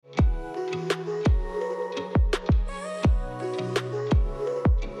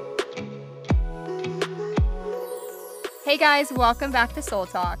Hey guys, welcome back to Soul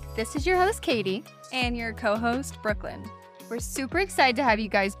Talk. This is your host, Katie. And your co-host, Brooklyn. We're super excited to have you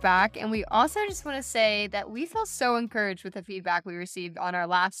guys back, and we also just want to say that we feel so encouraged with the feedback we received on our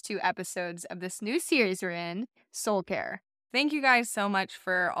last two episodes of this new series we're in, Soul Care. Thank you guys so much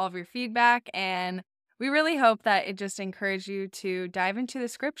for all of your feedback, and we really hope that it just encouraged you to dive into the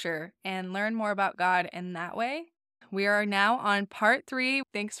scripture and learn more about God in that way. We are now on part 3.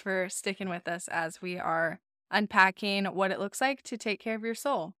 Thanks for sticking with us as we are unpacking what it looks like to take care of your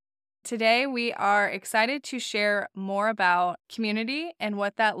soul. Today, we are excited to share more about community and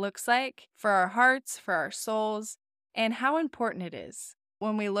what that looks like for our hearts, for our souls, and how important it is.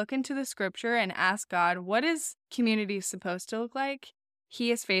 When we look into the scripture and ask God, what is community supposed to look like? He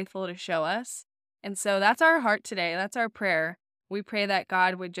is faithful to show us. And so that's our heart today. That's our prayer. We pray that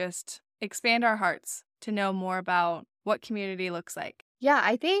God would just expand our hearts to know more about what community looks like. Yeah,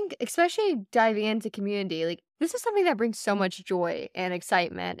 I think especially diving into community, this is something that brings so much joy and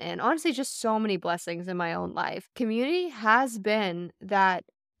excitement and honestly just so many blessings in my own life. Community has been that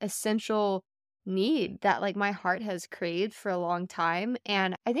essential need that my heart has craved for a long time.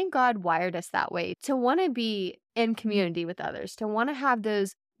 And I think God wired us that way to want to be in community with others, to want to have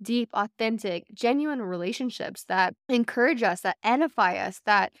those deep, authentic, genuine relationships that encourage us, that edify us,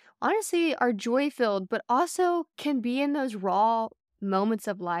 that honestly are joy filled, but also can be in those raw moments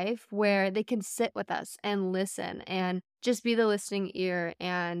of life where they can sit with us and listen and just be the listening ear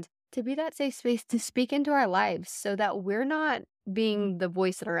and to be that safe space to speak into our lives so that we're not being the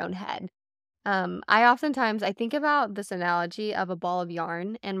voice in our own head. I think about this analogy of a ball of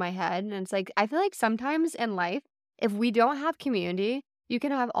yarn in my head, and it's I feel like sometimes in life, if we don't have community, you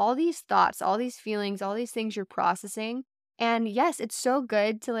can have all these thoughts, all these feelings, all these things you're processing. And yes, it's so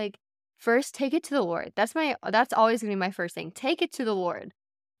good to first take it to the Lord. That's always gonna be my first thing. Take it to the Lord.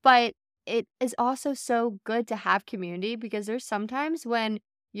 But it is also so good to have community because there's sometimes when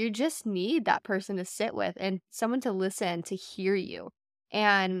you just need that person to sit with and someone to listen, to hear you.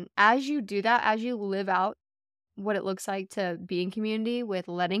 And as you do that, as you live out what it looks like to be in community with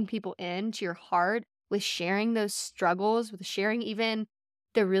letting people into your heart, with sharing those struggles, with sharing even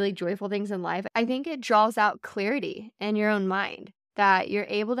the really joyful things in life, I think it draws out clarity in your own mind that you're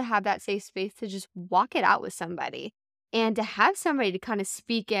able to have that safe space to just walk it out with somebody and to have somebody to kind of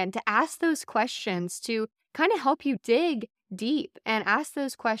speak in, to ask those questions, to kind of help you dig deep and ask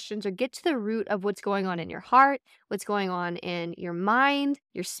those questions or get to the root of what's going on in your heart, what's going on in your mind,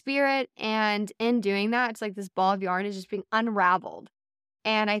 your spirit. And in doing that, it's like this ball of yarn is just being unraveled.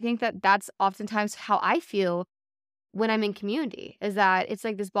 And I think that that's oftentimes how I feel when I'm in community, is that it's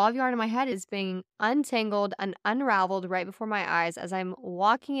like this ball of yarn in my head is being untangled and unraveled right before my eyes as I'm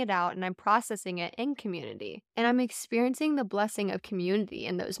walking it out and I'm processing it in community. And I'm experiencing the blessing of community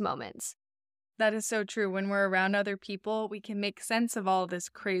in those moments. That is so true. When we're around other people, we can make sense of all this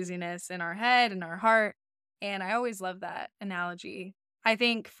craziness in our head and our heart. And I always love that analogy. I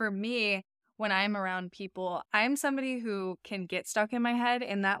think for me, when I'm around people, I'm somebody who can get stuck in my head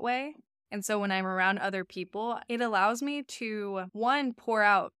in that way. And so when I'm around other people, it allows me to, one, pour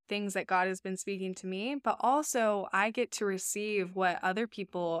out things that God has been speaking to me, but also I get to receive what other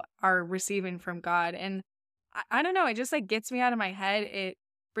people are receiving from God. And I don't know, it just gets me out of my head. It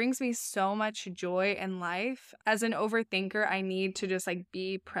brings me so much joy in life. As an overthinker, I need to just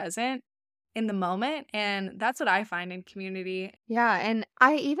be present in the moment. And that's what I find in community. Yeah, and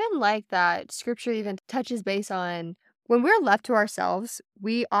I even like that scripture even touches base on when we're left to ourselves,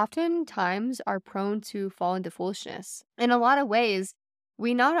 we oftentimes are prone to fall into foolishness. In a lot of ways,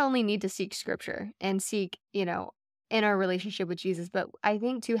 we not only need to seek scripture and seek, in our relationship with Jesus, but I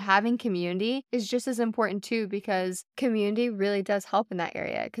think too, having community is just as important too, because community really does help in that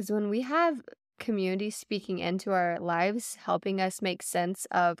area. Because when we have community speaking into our lives, helping us make sense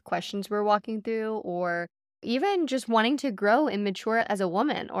of questions we're walking through, or even just wanting to grow and mature as a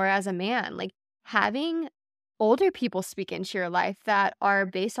woman or as a man, having older people speak into your life that are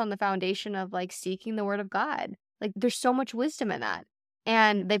based on the foundation of seeking the word of God. There's so much wisdom in that.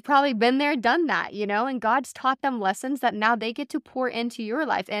 And they've probably been there, done that, and God's taught them lessons that now they get to pour into your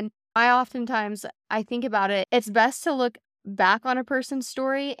life. And I think about it, it's best to look back on a person's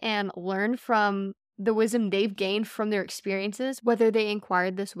story and learn from the wisdom they've gained from their experiences, whether they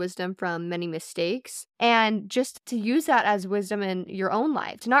acquired this wisdom from many mistakes, and just to use that as wisdom in your own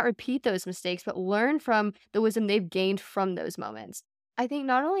life, to not repeat those mistakes, but learn from the wisdom they've gained from those moments. I think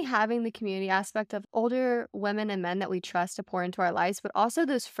not only having the community aspect of older women and men that we trust to pour into our lives, but also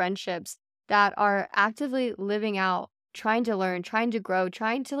those friendships that are actively living out trying to learn, trying to grow,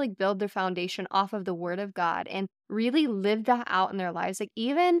 trying to like build their foundation off of the word of God and really live that out in their lives. Like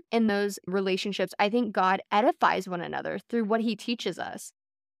even in those relationships, I think God edifies one another through what he teaches us.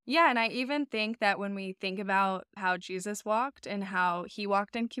 Yeah, and I even think that when we think about how Jesus walked and how he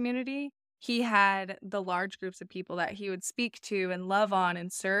walked in community, he had the large groups of people that he would speak to and love on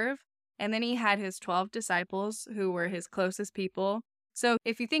and serve. And then he had his 12 disciples who were his closest people. So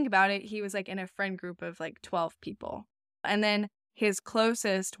if you think about it, he was like in a friend group of like 12 people. And then his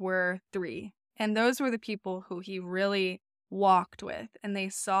closest were 3. And those were the people who he really walked with, and they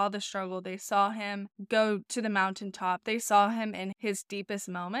saw the struggle. They saw him go to the mountaintop. They saw him in his deepest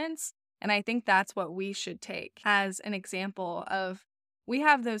moments. And I think that's what we should take as an example of, we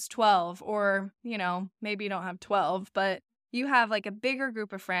have those 12, or, maybe you don't have 12, but you have like a bigger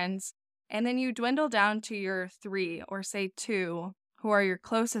group of friends, and then you dwindle down to your 3 or say 2 who are your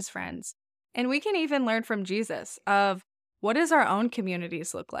closest friends. And we can even learn from Jesus of what does our own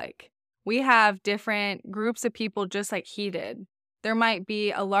communities look like? We have different groups of people just like he did. There might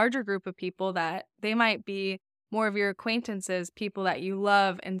be a larger group of people that they might be more of your acquaintances, people that you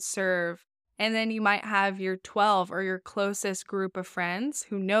love and serve. And then you might have your 12 or your closest group of friends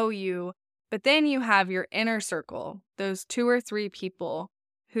who know you. But then you have your inner circle, those 2 or 3 people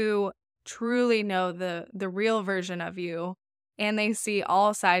who truly know the real version of you, and they see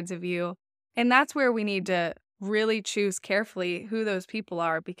all sides of you. And that's where we need to really choose carefully who those people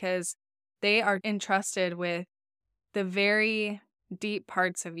are, because they are entrusted with the very deep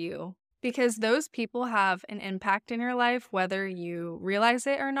parts of you, because those people have an impact in your life, whether you realize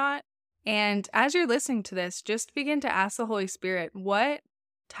it or not. And as you're listening to this, just begin to ask the Holy Spirit, what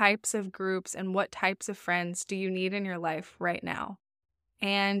types of groups and what types of friends do you need in your life right now?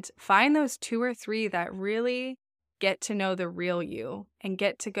 And find those 2 or 3 that really get to know the real you and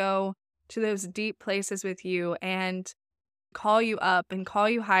get to go to those deep places with you and call you up and call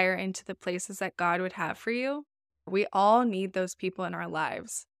you higher into the places that God would have for you. We all need those people in our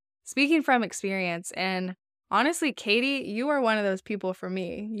lives. Speaking from experience, and honestly, Katie, you are one of those people for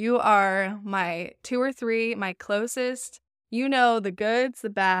me. You are my 2 or 3, my closest. You know the goods, the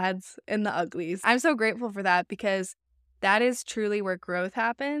bads, and the uglies. I'm so grateful for that, because that is truly where growth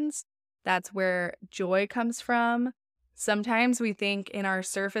happens. That's where joy comes from. Sometimes we think in our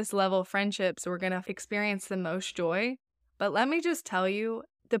surface level friendships, we're going to experience the most joy. But let me just tell you,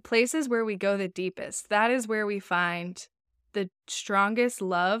 the places where we go the deepest, that is where we find the strongest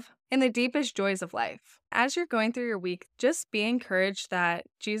love and the deepest joys of life. As you're going through your week, just be encouraged that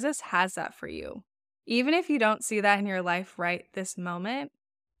Jesus has that for you. Even if you don't see that in your life right this moment,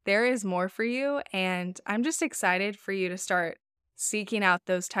 there is more for you. And I'm just excited for you to start seeking out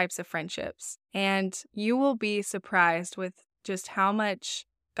those types of friendships. And you will be surprised with just how much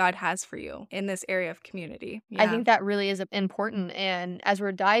God has for you in this area of community. I think that really is important. And as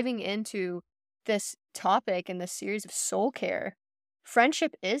we're diving into this topic in this series of soul care,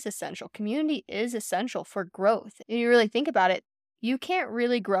 friendship is essential. Community is essential for growth. And you really think about it, you can't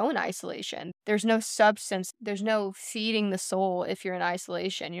really grow in isolation. There's no substance. There's no feeding the soul if you're in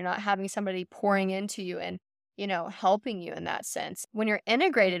isolation. You're not having somebody pouring into you and, helping you in that sense. When you're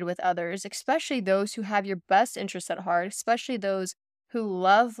integrated with others, especially those who have your best interests at heart, especially those who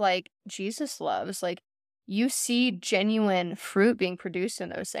love like Jesus loves, like you see genuine fruit being produced in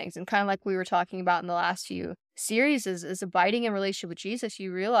those things. And kind of like we were talking about in the last few series is abiding in relationship with Jesus,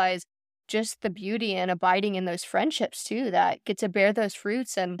 you realize just the beauty and abiding in those friendships too, that get to bear those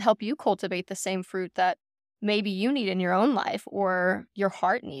fruits and help you cultivate the same fruit that maybe you need in your own life or your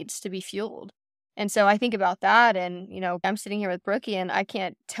heart needs to be fueled. And so I think about that, and, I'm sitting here with Brookie, and I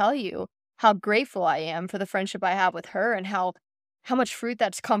can't tell you how grateful I am for the friendship I have with her and how much fruit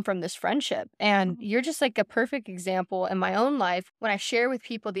that's come from this friendship. And you're just like a perfect example in my own life when I share with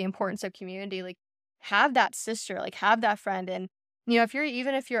people the importance of community, like have that sister, like have that friend. And, if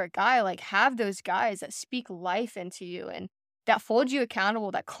you're a guy, like have those guys that speak life into you and that hold you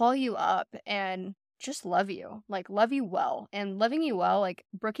accountable, that call you up and just love you well. And loving you well, like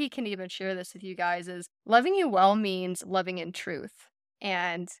Brookie can even share this with you guys, is loving you well means loving in truth.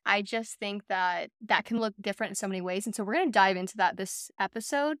 And I just think that can look different in so many ways. And so we're going to dive into that this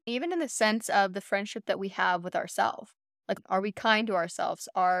episode, even in the sense of the friendship that we have with ourselves. Like, are we kind to ourselves?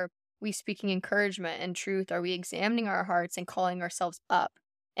 Are we speaking encouragement and truth? Are we examining our hearts and calling ourselves up?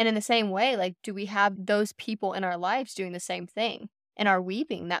 And in the same way, like, do we have those people in our lives doing the same thing? And are we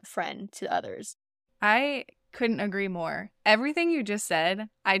being that friend to others? I couldn't agree more. Everything you just said,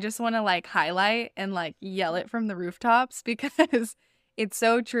 I just want to highlight and yell it from the rooftops, because it's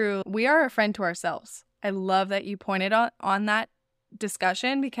so true. We are a friend to ourselves. I love that you pointed on that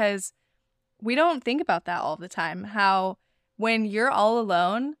discussion, because we don't think about that all the time. How when you're all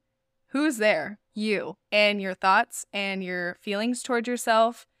alone, who's there? You and your thoughts and your feelings towards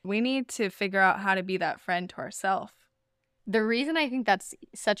yourself. We need to figure out how to be that friend to ourselves. The reason I think that's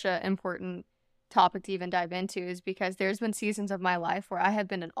such an important topic to even dive into is because there's been seasons of my life where I have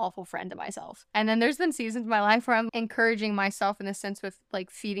been an awful friend to myself. And then there's been seasons of my life where I'm encouraging myself in the sense with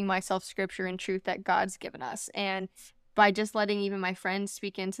like feeding myself scripture and truth that God's given us. And by just letting even my friends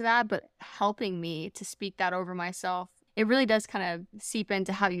speak into that, but helping me to speak that over myself, it really does kind of seep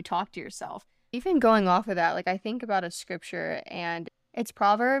into how you talk to yourself. Even going off of that, like I think about a scripture and it's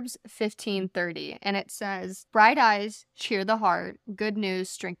Proverbs 15:30, and it says, "Bright eyes cheer the heart, good news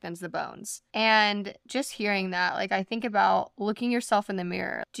strengthens the bones." And just hearing that, like I think about looking yourself in the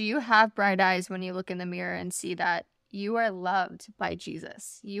mirror. Do you have bright eyes when you look in the mirror and see that you are loved by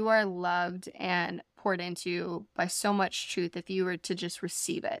Jesus? You are loved and poured into by so much truth if you were to just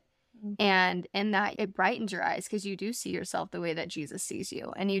receive it. And in that, it brightens your eyes because you do see yourself the way that Jesus sees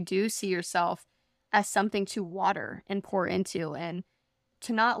you. And you do see yourself as something to water and pour into and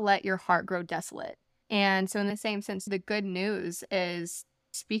to not let your heart grow desolate. And so in the same sense, the good news is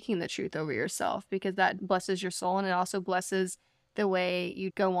speaking the truth over yourself because that blesses your soul and it also blesses the way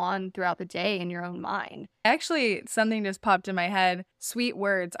you go on throughout the day in your own mind. Actually, something just popped in my head. Sweet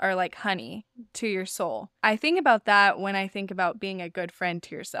words are like honey to your soul. I think about that when I think about being a good friend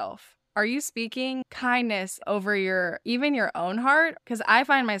to yourself. Are you speaking kindness over even your own heart? Because I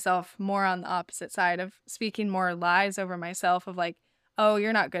find myself more on the opposite side of speaking more lies over myself of like, oh,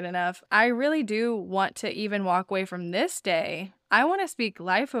 you're not good enough. I really do want to even walk away from this day. I want to speak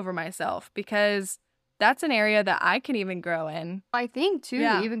life over myself because that's an area that I can even grow in. I think too,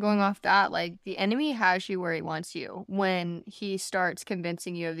 Yeah. even going off that, like the enemy has you where he wants you when he starts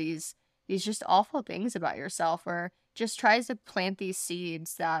convincing you of these just awful things about yourself or just tries to plant these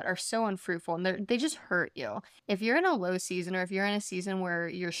seeds that are so unfruitful and they just hurt you. If you're in a low season or if you're in a season where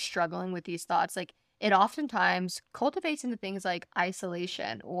you're struggling with these thoughts, like it oftentimes cultivates into things like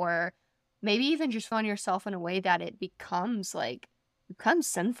isolation or maybe even just on yourself in a way that it becomes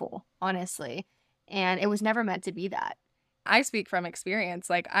sinful, honestly. And it was never meant to be that. I speak from experience.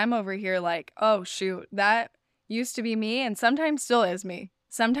 Like, I'm over here like, oh, shoot, that used to be me and sometimes still is me.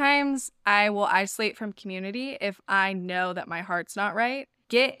 Sometimes I will isolate from community if I know that my heart's not right.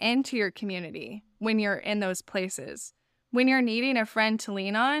 Get into your community when you're in those places. When you're needing a friend to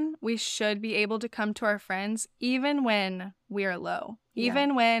lean on, we should be able to come to our friends even when we are low. Yeah.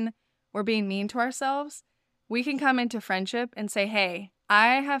 Even when we're being mean to ourselves, we can come into friendship and say, hey,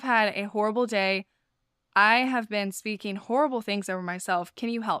 I have had a horrible day. I have been speaking horrible things over myself. Can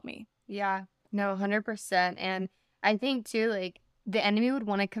you help me? Yeah, no, 100%. And I think too, like the enemy would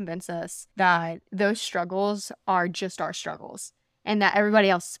want to convince us that those struggles are just our struggles and that everybody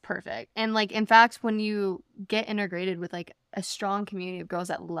else is perfect. And like, in fact, when you get integrated with like a strong community of girls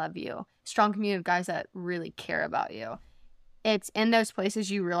that love you, strong community of guys that really care about you, it's in those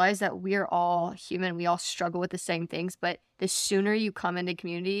places you realize that we're all human. We all struggle with the same things. But the sooner you come into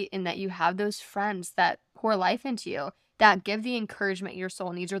community and that you have those friends that pour life into you, that give the encouragement your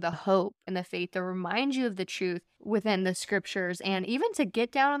soul needs or the hope and the faith to remind you of the truth within the scriptures and even to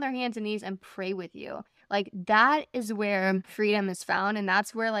get down on their hands and knees and pray with you. Like that is where freedom is found. And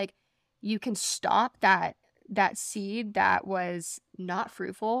that's where like you can stop that seed that was not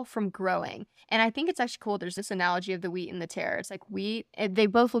fruitful from growing. And I think it's actually cool. There's this analogy of the wheat and the tare. It's like wheat, they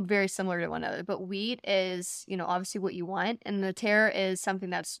both look very similar to one another, but wheat is, obviously what you want. And the tare is something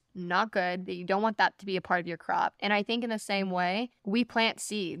that's not good, that you don't want that to be a part of your crop. And I think in the same way, we plant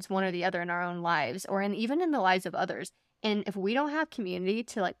seeds, one or the other in our own lives or even in the lives of others. And if we don't have community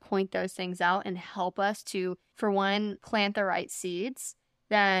to like point those things out and help us to, for one, plant the right seeds,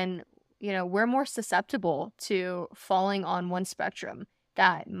 then we're more susceptible to falling on one spectrum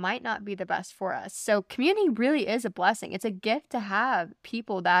that might not be the best for us. So community really is a blessing. It's a gift to have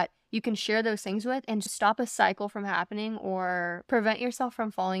people that you can share those things with and just stop a cycle from happening or prevent yourself from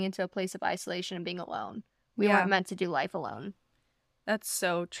falling into a place of isolation and being alone. We weren't meant to do life alone. That's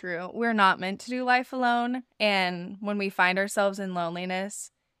so true. We're not meant to do life alone. And when we find ourselves in loneliness,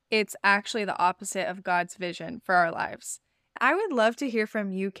 it's actually the opposite of God's vision for our lives. I would love to hear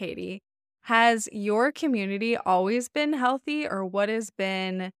from you, Katie. Has your community always been healthy, or what has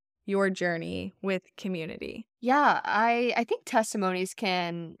been your journey with community? Yeah, I think testimonies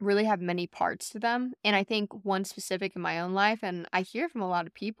can really have many parts to them. And I think one specific in my own life, and I hear from a lot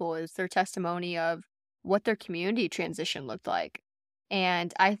of people, is their testimony of what their community transition looked like.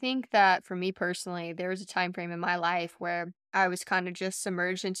 And I think that for me personally, there was a time frame in my life where I was kind of just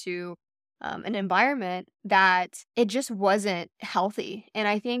submerged into an environment that it just wasn't healthy. And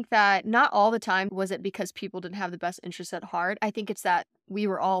I think that not all the time was it because people didn't have the best interests at heart. I think it's that we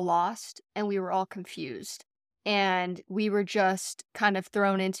were all lost and we were all confused. And we were just kind of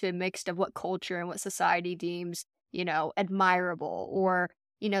thrown into a mix of what culture and what society deems, admirable, or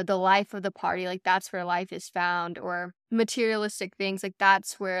the life of the party, like that's where life is found, or materialistic things, like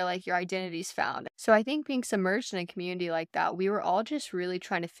that's where like your identity's found. So I think being submerged in a community like that, we were all just really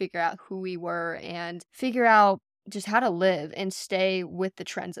trying to figure out who we were and figure out just how to live and stay with the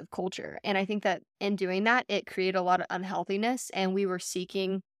trends of culture. And I think that in doing that, it created a lot of unhealthiness, and we were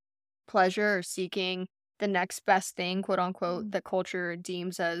seeking pleasure or seeking the next best thing, quote unquote, that culture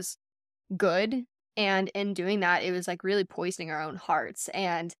deems as good. And in doing that, it was like really poisoning our own hearts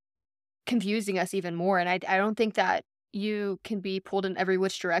and confusing us even more. And I don't think that you can be pulled in every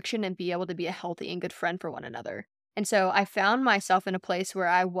which direction and be able to be a healthy and good friend for one another. And so I found myself in a place where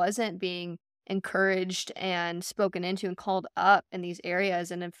I wasn't being encouraged and spoken into and called up in these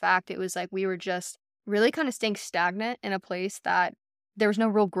areas. And in fact, it was like we were just really kind of staying stagnant in a place that there was no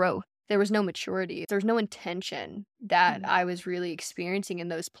real growth. There was no maturity. There was no intention that I was really experiencing in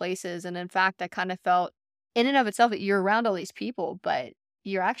those places. And in fact, I kind of felt in and of itself that you're around all these people, but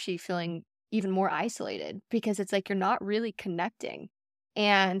you're actually feeling even more isolated because it's like you're not really connecting.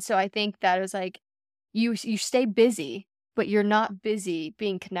 And so I think that it was like you stay busy, but you're not busy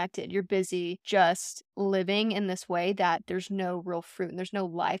being connected. You're busy just living in this way that there's no real fruit and there's no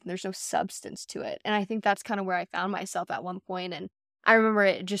life and there's no substance to it. And I think that's kind of where I found myself at one point. And I remember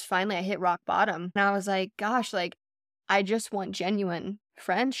it just finally I hit rock bottom. And I was like, gosh, like I just want genuine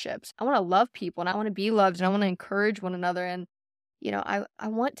friendships. I want to love people and I want to be loved and I want to encourage one another. And I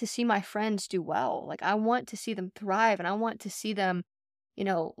want to see my friends do well. Like I want to see them thrive and I want to see them,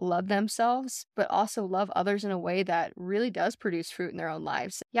 love themselves, but also love others in a way that really does produce fruit in their own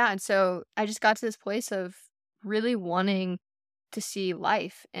lives. Yeah. And so I just got to this place of really wanting to see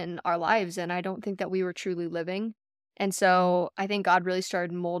life in our lives. And I don't think that we were truly living. And so I think God really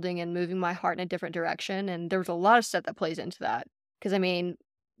started molding and moving my heart in a different direction. And there was a lot of stuff that plays into that. Because I mean,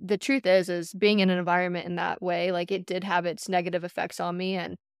 the truth is being in an environment in that way, like it did have its negative effects on me.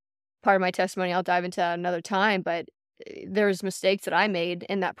 And part of my testimony, I'll dive into that another time, but there's mistakes that I made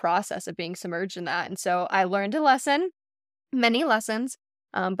in that process of being submerged in that. And so I learned a lesson, many lessons.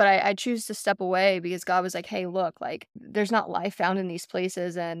 But I choose to step away because God was like, hey, look, like there's not life found in these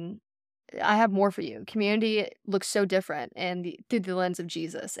places. And I have more for you. Community looks so different and through the lens of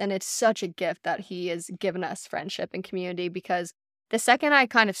Jesus. And it's such a gift that he has given us friendship and community because the second I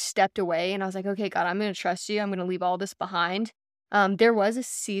kind of stepped away and I was like, okay, God, I'm going to trust you. I'm going to leave all this behind. There was a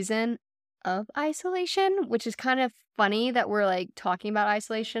season of isolation, which is kind of funny that we're like talking about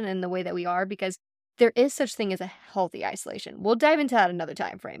isolation in the way that we are because there is such thing as a healthy isolation. We'll dive into that another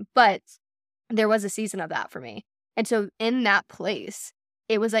time frame, but there was a season of that for me. And so in that place,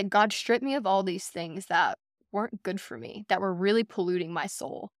 it was like God stripped me of all these things that weren't good for me, that were really polluting my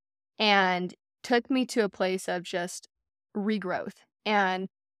soul, and took me to a place of just regrowth. And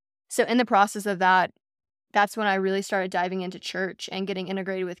so in the process of that, that's when I really started diving into church and getting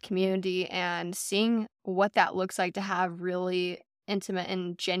integrated with community and seeing what that looks like to have really intimate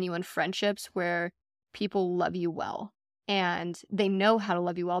and genuine friendships where people love you well and they know how to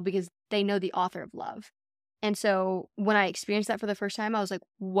love you well because they know the author of love. And so when I experienced that for the first time, I was like,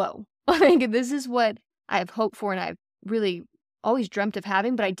 whoa, like this is what I have hoped for and I've really always dreamt of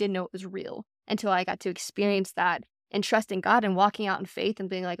having, but I didn't know it was real until I got to experience that and trusting God and walking out in faith and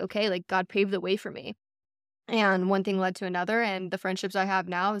being like, okay, like God paved the way for me. And one thing led to another, and the friendships I have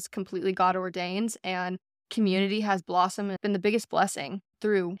now is completely God ordained, and community has blossomed and been the biggest blessing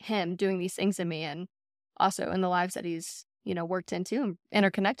through him doing these things in me and also in the lives that he's, worked into and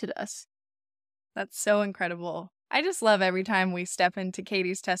interconnected us. That's so incredible. I just love every time we step into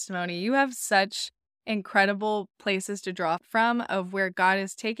Katie's testimony. You have such incredible places to draw from of where God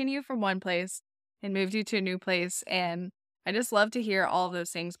has taken you from one place and moved you to a new place. And I just love to hear all of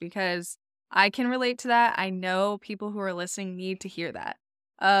those things because I can relate to that. I know people who are listening need to hear that.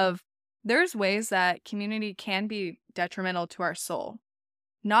 There's ways that community can be detrimental to our soul.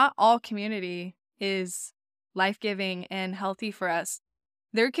 Not all community is life-giving and healthy for us.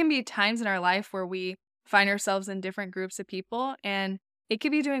 There can be times in our life where we find ourselves in different groups of people and it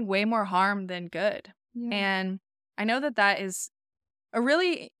could be doing way more harm than good. Yeah. And I know that that is a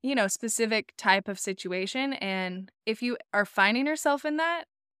really, specific type of situation. And if you are finding yourself in that,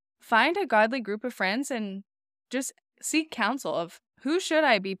 find a godly group of friends and just seek counsel of who should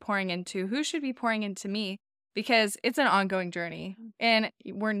I be pouring into? Who should be pouring into me? because it's an ongoing journey and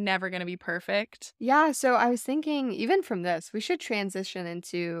we're never going to be perfect. Yeah, so I was thinking, even from this, we should transition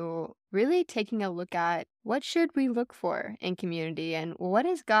into really taking a look at what should we look for in community and what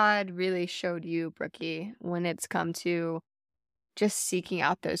has God really showed you, Brookie, when it's come to just seeking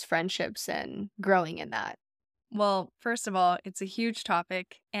out those friendships and growing in that. Well, first of all, it's a huge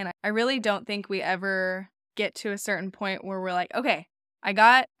topic, and I really don't think we ever get to a certain point where we're like, okay, I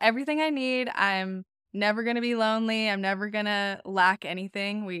got everything I need. I'm never going to be lonely. I'm never going to lack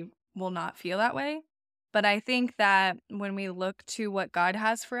anything. We will not feel that way. But I think that when we look to what God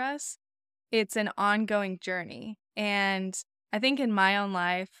has for us, it's an ongoing journey. And I think in my own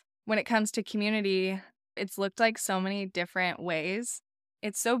life, when it comes to community, it's looked like so many different ways.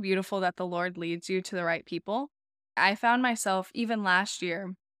 It's so beautiful that the Lord leads you to the right people. I found myself even last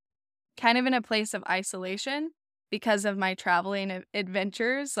year kind of in a place of isolation because of my traveling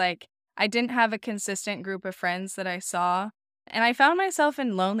adventures. Like, I didn't have a consistent group of friends that I saw, and I found myself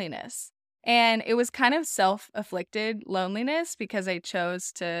in loneliness. And it was kind of self-afflicted loneliness because I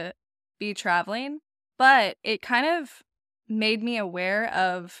chose to be traveling, but it kind of made me aware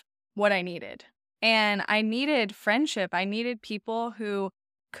of what I needed. And I needed friendship. I needed people who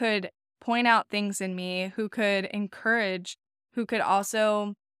could point out things in me, who could encourage, who could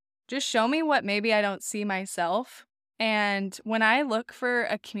also just show me what maybe I don't see myself. And when I look for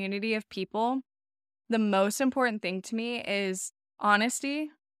a community of people, the most important thing to me is honesty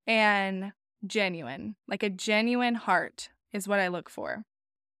and genuine. Like, a genuine heart is what I look for.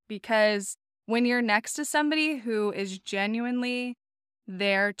 Because when you're next to somebody who is genuinely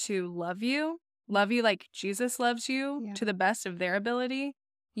there to love you like Jesus loves you Yeah. to the best of their ability,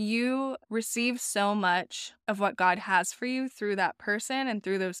 you receive so much of what God has for you through that person and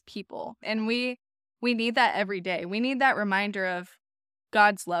through those people. And we need that every day. We need that reminder of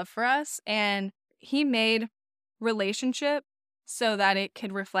God's love for us. And He made relationship so that it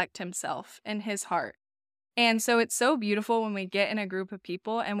could reflect Himself and His heart. And so it's so beautiful when we get in a group of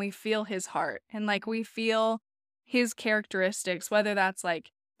people and we feel His heart and like we feel His characteristics, whether that's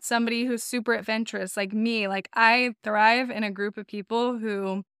like somebody who's super adventurous like me. Like, I thrive in a group of people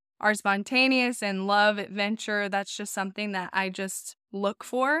who are spontaneous and love adventure. That's just something that I just look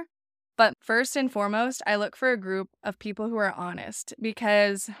for. But first and foremost, I look for a group of people who are honest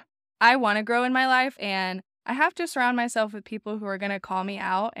because I want to grow in my life, and I have to surround myself with people who are going to call me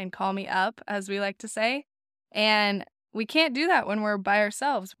out and call me up, as we like to say. And we can't do that when we're by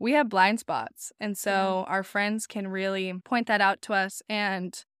ourselves. We have blind spots. And so our friends can really point that out to us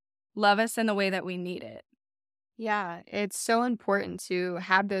and love us in the way that we need it. Yeah, it's so important to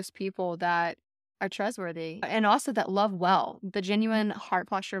have those people that are trustworthy and also that love well. The genuine heart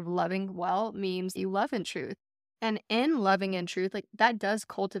posture of loving well means you love in truth. And in loving in truth, like that does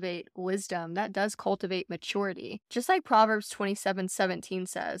cultivate wisdom, that does cultivate maturity. Just like Proverbs 27:17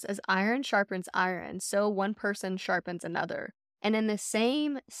 says, as iron sharpens iron, so one person sharpens another. And in the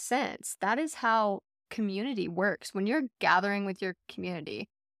same sense, that is how community works. When you're gathering with your community,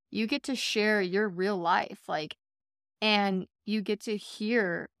 you get to share your real life. And you get to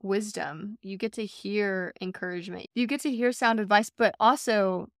hear wisdom, you get to hear encouragement, you get to hear sound advice, but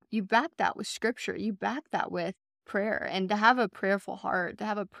also you back that with scripture, you back that with prayer. And to have a prayerful heart, to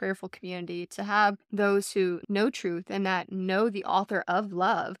have a prayerful community, to have those who know truth and that know the author of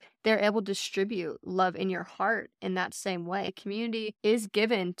love, they're able to distribute love in your heart in that same way. Community is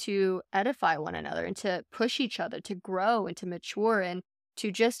given to edify one another and to push each other to grow and to mature and to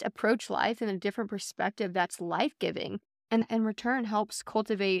just approach life in a different perspective that's life-giving, and in return helps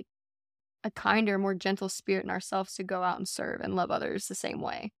cultivate a kinder, more gentle spirit in ourselves to go out and serve and love others the same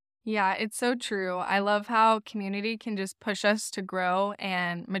way. Yeah, it's so true. I love how community can just push us to grow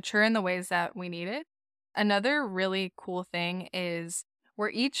and mature in the ways that we need it. Another really cool thing is we're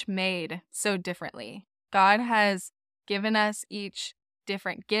each made so differently. God has given us each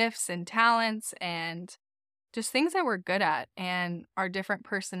different gifts and talents and just things that we're good at and our different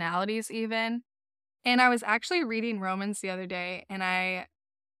personalities even. And I was actually reading Romans the other day and I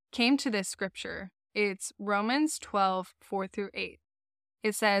came to this scripture. It's Romans 12:4-8.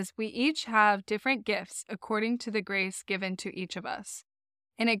 It says, we each have different gifts according to the grace given to each of us.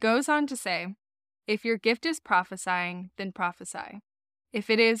 And it goes on to say, if your gift is prophesying, then prophesy. If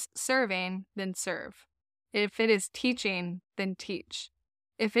it is serving, then serve. If it is teaching, then teach.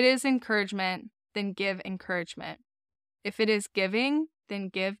 If it is encouragement, then give encouragement. If it is giving, then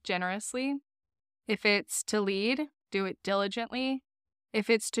give generously. If it's to lead, do it diligently. If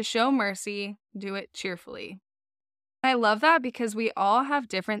it's to show mercy, do it cheerfully. I love that because we all have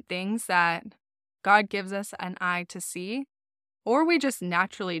different things that God gives us an eye to see, or we just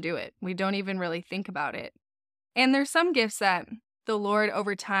naturally do it. We don't even really think about it. And there's some gifts that the Lord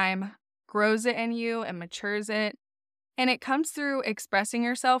over time grows it in you and matures it. And it comes through expressing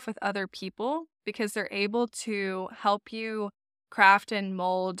yourself with other people because they're able to help you craft and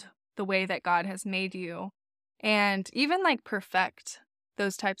mold the way that God has made you and even like perfect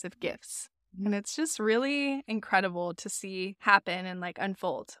those types of gifts. And it's just really incredible to see happen and like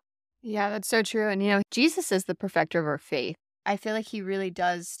unfold. Yeah, that's so true. And, Jesus is the perfecter of our faith. I feel like he really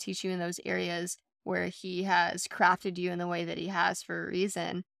does teach you in those areas where he has crafted you in the way that he has for a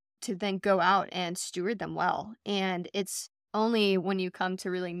reason to then go out and steward them well. And it's only when you come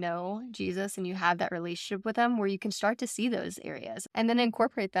to really know Jesus and you have that relationship with him where you can start to see those areas and then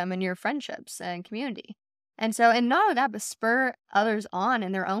incorporate them in your friendships and community. And so, and not only that, but spur others on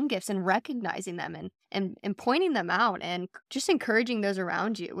in their own gifts and recognizing them and pointing them out and just encouraging those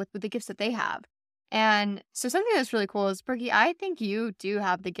around you with the gifts that they have. And so something that's really cool is, Perky, I think you do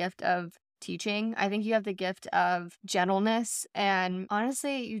have the gift of teaching. I think you have the gift of gentleness. And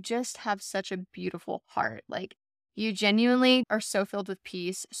honestly, you just have such a beautiful heart. Like, you genuinely are so filled with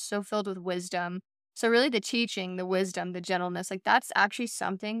peace, so filled with wisdom. So really the teaching, the wisdom, the gentleness, like that's actually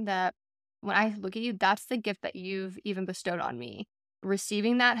something that when I look at you, that's the gift that you've even bestowed on me.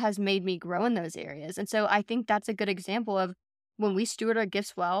 Receiving that has made me grow in those areas. And so I think that's a good example of when we steward our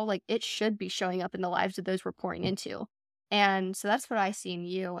gifts well, like it should be showing up in the lives of those we're pouring into. And so that's what I see in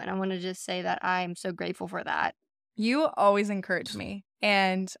you. And I want to just say that I'm so grateful for that. You always encourage me.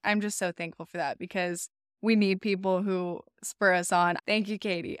 And I'm just so thankful for that because we need people who spur us on. Thank you,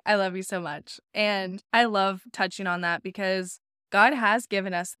 Katie. I love you so much. And I love touching on that because God has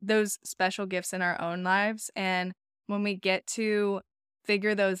given us those special gifts in our own lives. And when we get to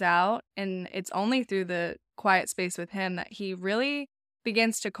figure those out, and it's only through the quiet space with Him that He really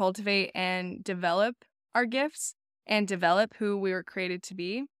begins to cultivate and develop our gifts and develop who we were created to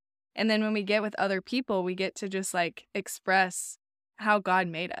be. And then when we get with other people, we get to just like express how God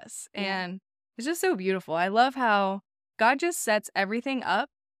made us. Yeah. And it's just so beautiful. I love how God just sets everything up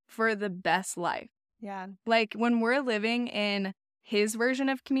for the best life. Yeah. Like when we're living in His version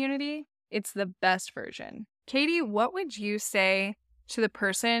of community, it's the best version. Katie, what would you say to the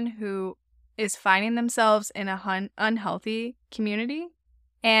person who is finding themselves in a unhealthy community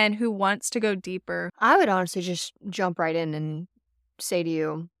and who wants to go deeper? I would honestly just jump right in and say to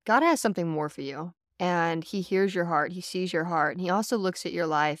you, God has something more for you. And He hears your heart, He sees your heart, and He also looks at your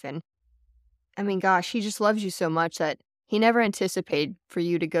life. And I mean, gosh, He just loves you so much that He never anticipated for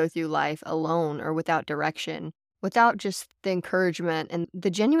you to go through life alone or without direction, without just the encouragement and the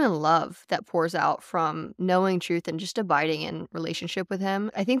genuine love that pours out from knowing truth and just abiding in relationship with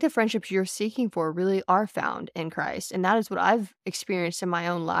Him. I think the friendships you're seeking for really are found in Christ. And that is what I've experienced in my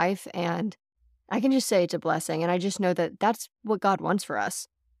own life. And I can just say it's a blessing. And I just know that that's what God wants for us.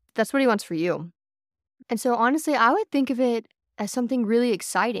 That's what He wants for you. And so honestly, I would think of it as something really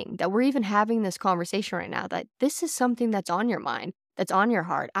exciting that we're even having this conversation right now, that this is something that's on your mind, that's on your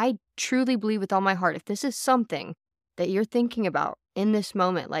heart. I truly believe with all my heart, if this is something that you're thinking about in this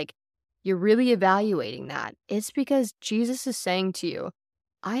moment, like you're really evaluating that, it's because Jesus is saying to you,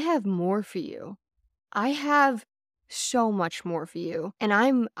 I have more for you. I have so much more for you. And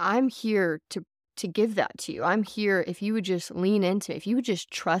I'm here to give that to you. I'm here if you would just lean into me, if you would just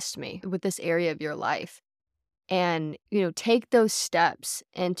trust me with this area of your life and, take those steps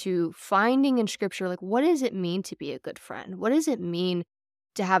into finding in scripture, like, what does it mean to be a good friend? What does it mean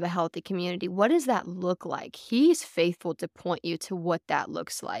to have a healthy community? What does that look like? He's faithful to point you to what that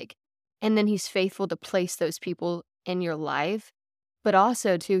looks like. And then He's faithful to place those people in your life. But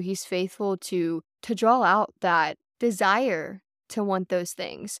also, too, He's faithful to draw out that desire to want those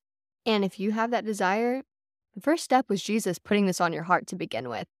things. And if you have that desire, the first step was Jesus putting this on your heart to begin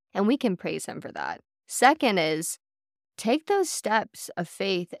with, and we can praise Him for that. Second is take those steps of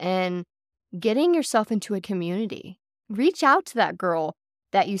faith and getting yourself into a community. Reach out to that girl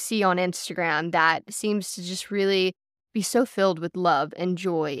that you see on Instagram that seems to just really be so filled with love and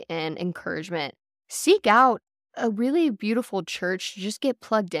joy and encouragement. Seek out a really beautiful church to just get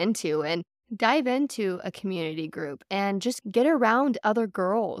plugged into and dive into a community group and just get around other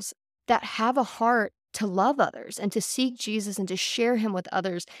girls that have a heart to love others and to seek Jesus and to share Him with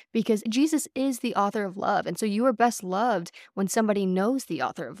others, because Jesus is the author of love. And so you are best loved when somebody knows the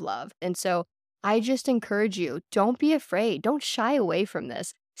author of love. And so I just encourage you, don't be afraid. Don't shy away from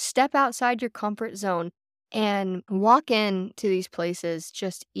this. Step outside your comfort zone and walk into these places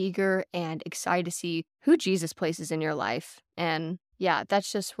just eager and excited to see who Jesus places in your life. And yeah,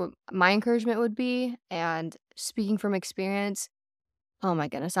 that's just what my encouragement would be. And speaking from experience, oh my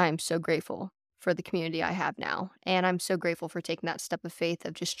goodness, I am so grateful for the community I have now. And I'm so grateful for taking that step of faith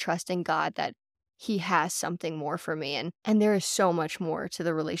of just trusting God that he has something more for me. And there is so much more to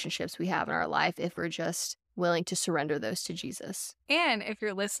the relationships we have in our life if we're just willing to surrender those to Jesus. And if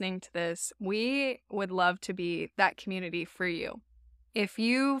you're listening to this, we would love to be that community for you. If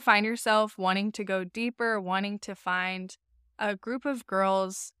you find yourself wanting to go deeper, wanting to find a group of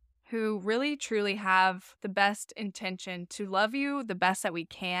girls who really truly have the best intention to love you the best that we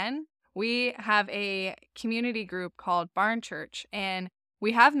can, we have a community group called Barn Church, and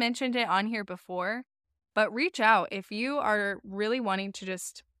we have mentioned it on here before, but reach out if you are really wanting to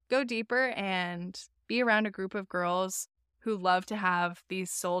just go deeper and be around a group of girls who love to have these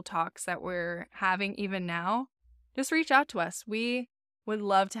soul talks that we're having even now. Just reach out to us. We would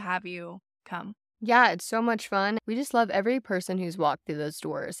love to have you come. Yeah, it's so much fun. We just love every person who's walked through those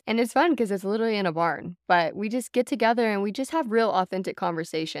doors. And it's fun because it's literally in a barn, but we just get together and we just have real authentic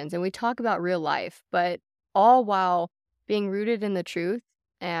conversations and we talk about real life, but all while being rooted in the truth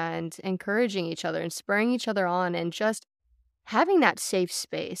and encouraging each other and spurring each other on and just having that safe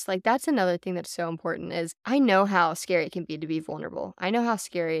space. Like that's another thing that's so important is I know how scary it can be to be vulnerable. I know how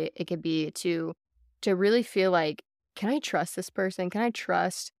scary it can be to really feel like, can I trust this person? Can I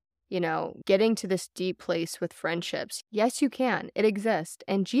trust, getting to this deep place with friendships? Yes, you can. It exists.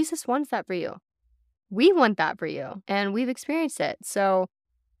 And Jesus wants that for you. We want that for you. And we've experienced it. So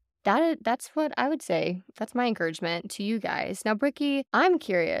that's what I would say. That's my encouragement to you guys. Now, Bricky, I'm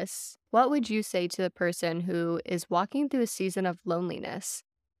curious. What would you say to the person who is walking through a season of loneliness?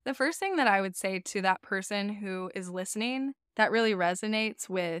 The first thing that I would say to that person who is listening that really resonates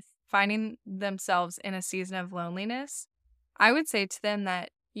with finding themselves in a season of loneliness, I would say to them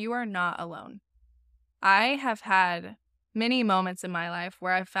that you are not alone. I have had many moments in my life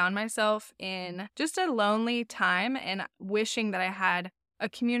where I've found myself in just a lonely time and wishing that I had a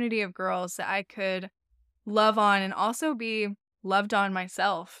community of girls that I could love on and also be loved on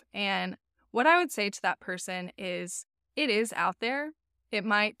myself. And what I would say to that person is it is out there. It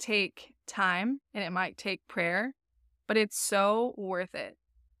might take time and it might take prayer, but it's so worth it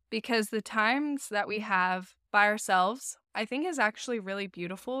because the times that we have by ourselves, I think is actually really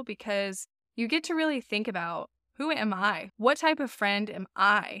beautiful because you get to really think about who am I? What type of friend am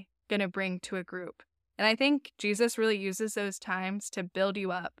I going to bring to a group? And I think Jesus really uses those times to build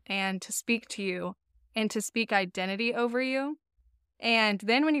you up and to speak to you and to speak identity over you. And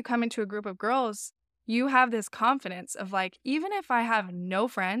then when you come into a group of girls, you have this confidence of like, even if I have no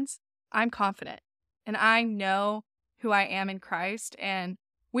friends, I'm confident and I know who I am in Christ. And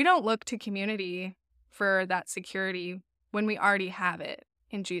we don't look to community for that security when we already have it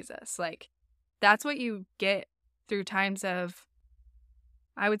in Jesus. Like that's what you get through times of,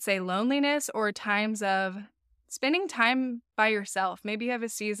 I would say, loneliness or times of spending time by yourself. Maybe you have a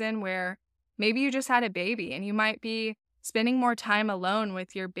season where maybe you just had a baby and you might be spending more time alone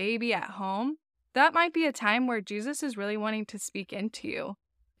with your baby at home. That might be a time where Jesus is really wanting to speak into you.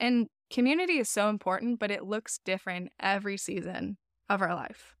 And community is so important, but it looks different every season of our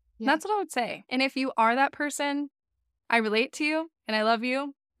life. Yeah. That's what I would say. And if you are that person, I relate to you and I love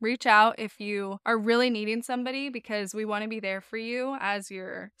you. Reach out if you are really needing somebody because we want to be there for you as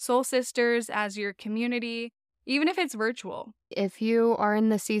your soul sisters, as your community, even if it's virtual. If you are in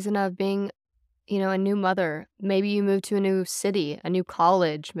the season of being, a new mother, maybe you move to a new city, a new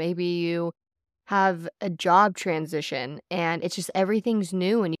college, maybe you have a job transition and it's just everything's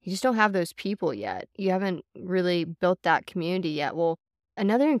new and you just don't have those people yet. You haven't really built that community yet. Well,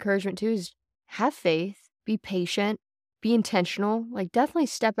 another encouragement too is have faith, be patient, be intentional, like definitely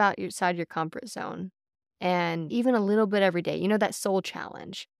step outside your comfort zone and even a little bit every day, that soul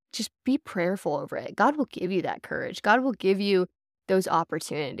challenge. Just be prayerful over it. God will give you that courage. God will give you those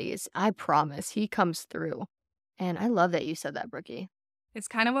opportunities. I promise he comes through. And I love that you said that, Brookie. It's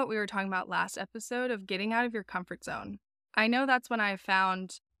kind of what we were talking about last episode of getting out of your comfort zone. I know that's when I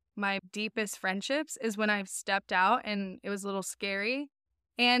found my deepest friendships is when I've stepped out and it was a little scary.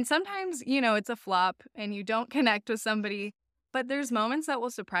 And sometimes, it's a flop and you don't connect with somebody, but there's moments that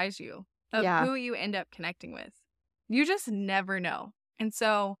will surprise you of who you end up connecting with. You just never know. And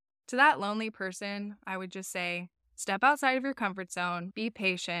so to that lonely person, I would just say, step outside of your comfort zone, be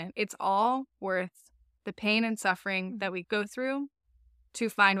patient. It's all worth the pain and suffering that we go through to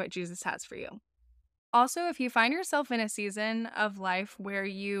find what Jesus has for you. Also, if you find yourself in a season of life where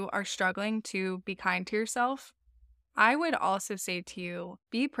you are struggling to be kind to yourself, I would also say to you,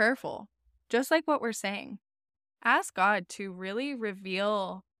 be prayerful, just like what we're saying. Ask God to really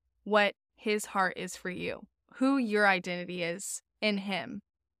reveal what his heart is for you, who your identity is in him,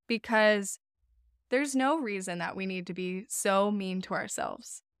 because there's no reason that we need to be so mean to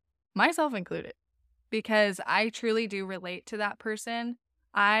ourselves, myself included, because I truly do relate to that person.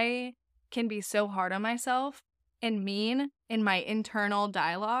 I can be so hard on myself and mean in my internal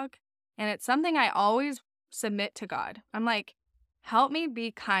dialogue. And it's something I always submit to God. I'm like, help me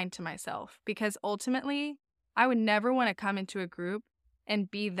be kind to myself, because ultimately I would never want to come into a group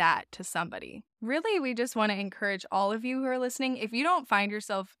and be that to somebody. Really, we just want to encourage all of you who are listening. If you don't find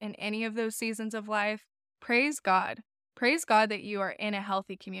yourself in any of those seasons of life, praise God. Praise God that you are in a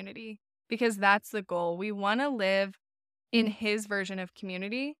healthy community, because that's the goal. We want to live in His version of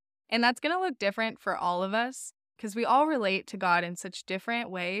community, and that's going to look different for all of us, because we all relate to God in such different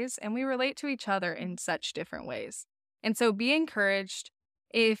ways, and we relate to each other in such different ways. And so be encouraged.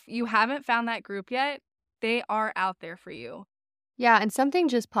 If you haven't found that group yet, they are out there for you. Yeah, and something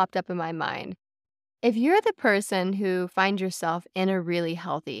just popped up in my mind. If you're the person who finds yourself in a really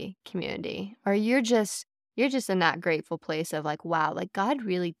healthy community, or you're just in that grateful place of like, wow, like God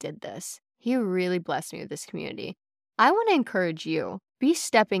really did this. He really blessed me with this community. I want to encourage you, be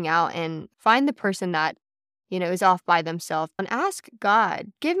stepping out and find the person that, is off by themselves, and ask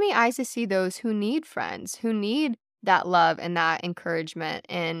God, give me eyes to see those who need friends, who need that love and that encouragement.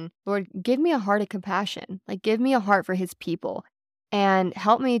 And Lord, give me a heart of compassion. Like, give me a heart for His people. And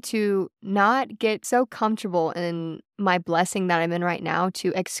help me to not get so comfortable in my blessing that I'm in right now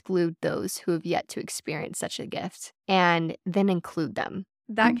to exclude those who have yet to experience such a gift, and then include them.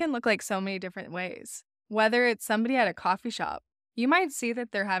 That can look like so many different ways. Whether it's somebody at a coffee shop, you might see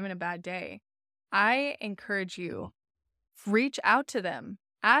that they're having a bad day. I encourage you, reach out to them.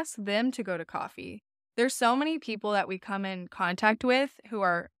 Ask them to go to coffee. There's so many people that we come in contact with who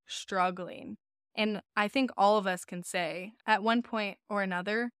are struggling. And I think all of us can say at one point or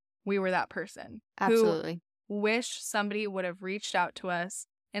another, we were that person. Absolutely. Who wished somebody would have reached out to us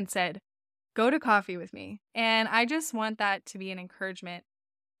and said, go to coffee with me. And I just want that to be an encouragement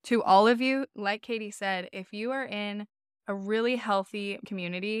to all of you. Like Katie said, if you are in a really healthy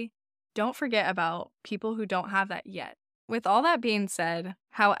community, don't forget about people who don't have that yet. With all that being said,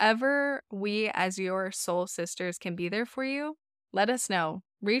 however we as your soul sisters can be there for you, let us know.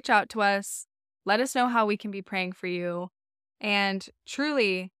 Reach out to us. Let us know how we can be praying for you. And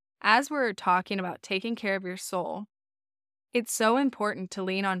truly, as we're talking about taking care of your soul, it's so important to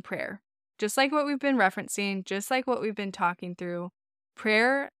lean on prayer. Just like what we've been referencing, just like what we've been talking through,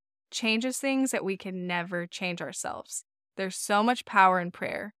 prayer changes things that we can never change ourselves. There's so much power in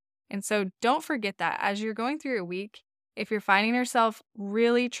prayer. And so don't forget that as you're going through your week, if you're finding yourself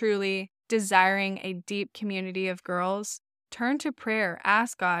really, truly desiring a deep community of girls, turn to prayer.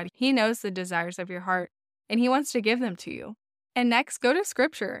 Ask God. He knows the desires of your heart, and He wants to give them to you. And next, go to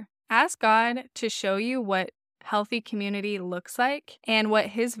Scripture. Ask God to show you what healthy community looks like and what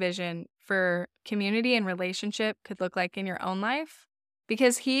His vision for community and relationship could look like in your own life,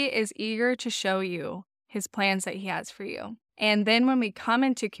 because He is eager to show you His plans that He has for you. And then when we come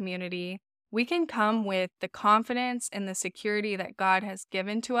into community, we can come with the confidence and the security that God has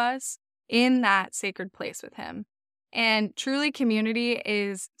given to us in that sacred place with Him. And truly, community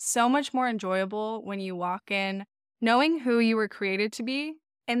is so much more enjoyable when you walk in knowing who you were created to be.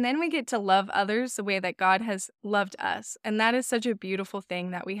 And then we get to love others the way that God has loved us. And that is such a beautiful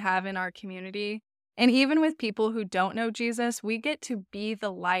thing that we have in our community. And even with people who don't know Jesus, we get to be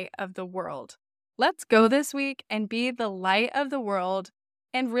the light of the world. Let's go this week and be the light of the world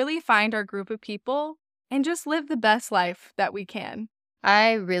and really find our group of people and just live the best life that we can.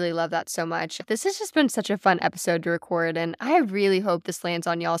 I really love that so much. This has just been such a fun episode to record, and I really hope this lands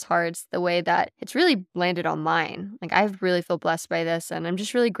on y'all's hearts the way that it's really landed on mine. Like, I really feel blessed by this, and I'm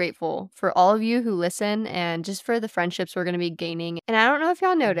just really grateful for all of you who listen and just for the friendships we're going to be gaining. And I don't know if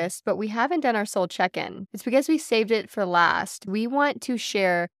y'all noticed, but we haven't done our soul check-in. It's because we saved it for last. We want to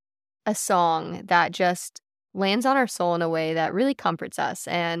share a song that just lands on our soul in a way that really comforts us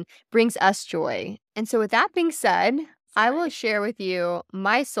and brings us joy. And so with that being said, I will share with you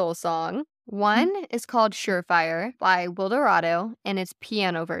my soul song. One is called Surefire by Will Dorado, and it's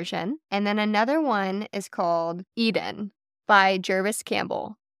piano version. And then another one is called Eden by Jervis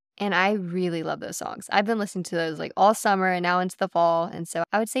Campbell. And I really love those songs. I've been listening to those like all summer and now into the fall. And so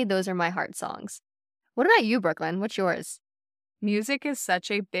I would say those are my heart songs. What about you, Brooklyn? What's yours? Music is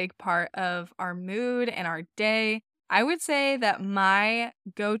such a big part of our mood and our day. I would say that my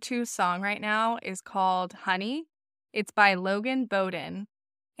go-to song right now is called Honey. It's by Logan Bowden,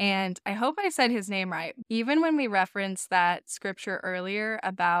 and I hope I said his name right. Even when we referenced that scripture earlier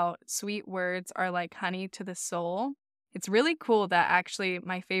about sweet words are like honey to the soul, it's really cool that actually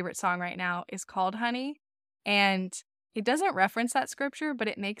my favorite song right now is called Honey, and it doesn't reference that scripture, but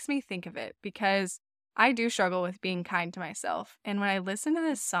it makes me think of it because I do struggle with being kind to myself. And when I listen to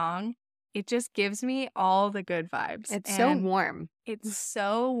this song, it just gives me all the good vibes. It's so warm. It's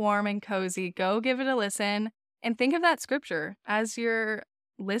so warm and cozy. Go give it a listen and think of that scripture as you're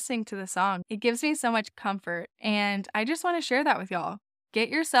listening to the song. It gives me so much comfort, and I just want to share that with y'all. Get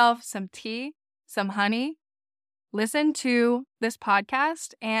yourself some tea, some honey, listen to this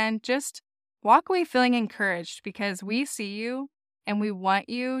podcast, and just walk away feeling encouraged, because we see you and we want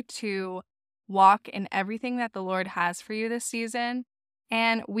you to walk in everything that the Lord has for you this season.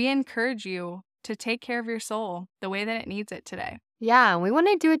 And we encourage you to take care of your soul the way that it needs it today. Yeah, we want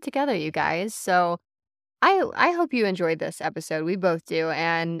to do it together, you guys. So I hope you enjoyed this episode. We both do.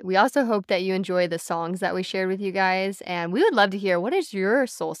 And we also hope that you enjoy the songs that we shared with you guys. And we would love to hear, what is your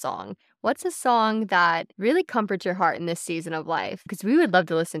soul song? What's a song that really comforts your heart in this season of life? Because we would love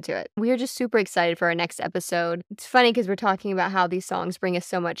to listen to it. We are just super excited for our next episode. It's funny because we're talking about how these songs bring us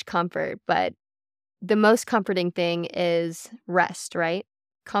so much comfort, but the most comforting thing is rest, right?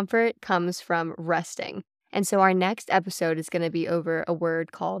 Comfort comes from resting. And so our next episode is going to be over a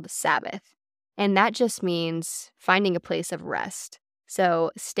word called Sabbath. And that just means finding a place of rest.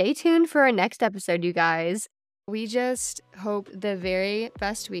 So stay tuned for our next episode, you guys. We just hope the very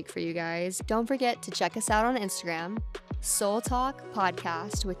best week for you guys. Don't forget to check us out on Instagram, Soul Talk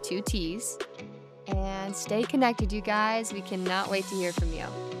Podcast with 2 T's. And stay connected, you guys. We cannot wait to hear from you.